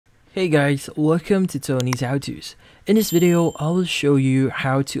Hey guys, welcome to Tony's How To's. In this video, I will show you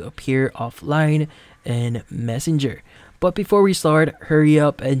how to appear offline in Messenger. But before we start, hurry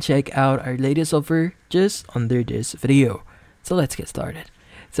up and check out our latest offer just under this video. So let's get started.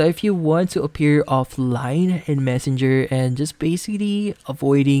 So if you want to appear offline in Messenger and just basically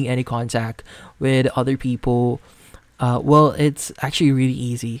avoiding any contact with other people, well, it's actually really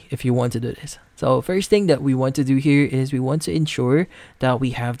easy if you want to do this. So first thing that we want to do here is we want to ensure that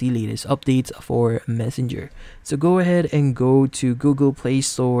we have the latest updates for Messenger. So go ahead and go to Google Play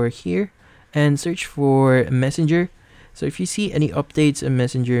Store here and search for Messenger. So if you see any updates in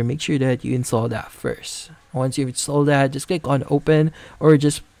Messenger, make sure that you install that first. Once you've installed that, just click on open or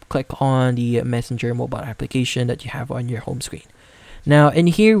just click on the Messenger mobile application that you have on your home screen. Now in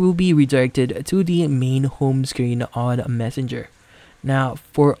here we'll be redirected to the main home screen on Messenger. Now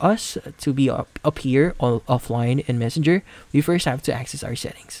for us to be up here offline in Messenger, we first have to access our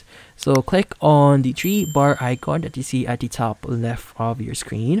settings. So click on the 3-bar icon that you see at the top left of your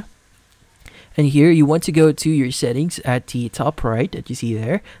screen. And here you want to go to your settings at the top right that you see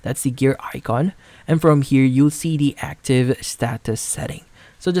there. That's the gear icon. And from here you'll see the active status setting.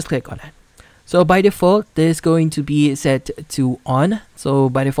 So just click on it. So by default, this is going to be set to on. So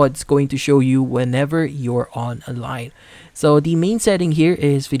by default, it's going to show you whenever you're online. So the main setting here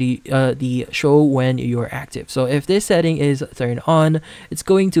is for the show when you're active. So if this setting is turned on, it's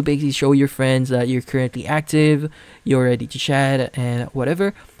going to basically show your friends that you're currently active, you're ready to chat and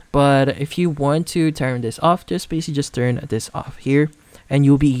whatever. But if you want to turn this off, just basically just turn this off here, and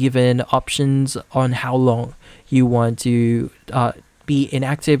you'll be given options on how long you want to be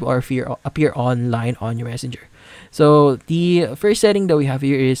inactive or if you appear online on your Messenger. So the first setting that we have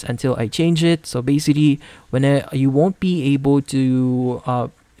here is until I change it. So basically when you won't be able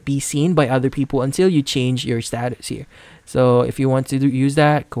to be seen by other people until you change your status here. So if you want to use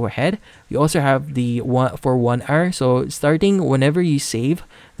that, go ahead. You also have the one for 1 hour. So starting whenever you save,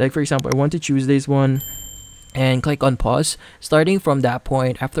 like for example, I want to choose this one and click on pause. Starting from that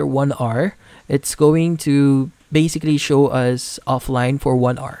point, after 1 hour, it's going to basically show us offline for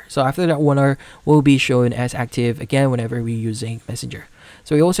 1 hour. So after that 1 hour, we'll be shown as active again whenever we're using Messenger.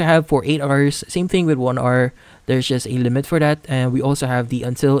 So we also have for 8 hours, same thing with 1 hour. There's just a limit for that. And we also have the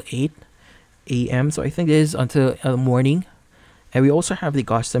until 8 a.m. So I think this is until morning. And we also have the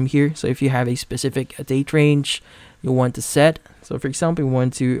custom here. So if you have a specific date range you want to set. So for example, we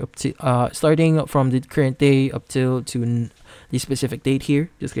want to up to starting from the current day up till to the specific date here.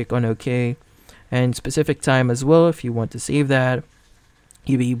 Just click on OK. And specific time as well. If you want to save that,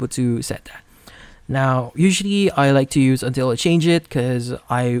 you'll be able to set that. Now, usually I like to use until I change it because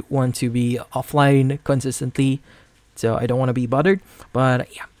I want to be offline consistently. So I don't want to be bothered.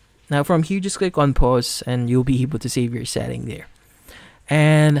 But yeah. Now from here, just click on pause and you'll be able to save your setting there.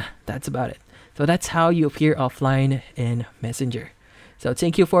 And that's about it. So that's how you appear offline in Messenger. So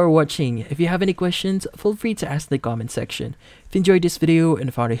thank you for watching. If you have any questions, feel free to ask in the comment section. If you enjoyed this video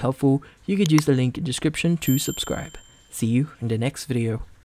and found it helpful, you could use the link in the description to subscribe. See you in the next video.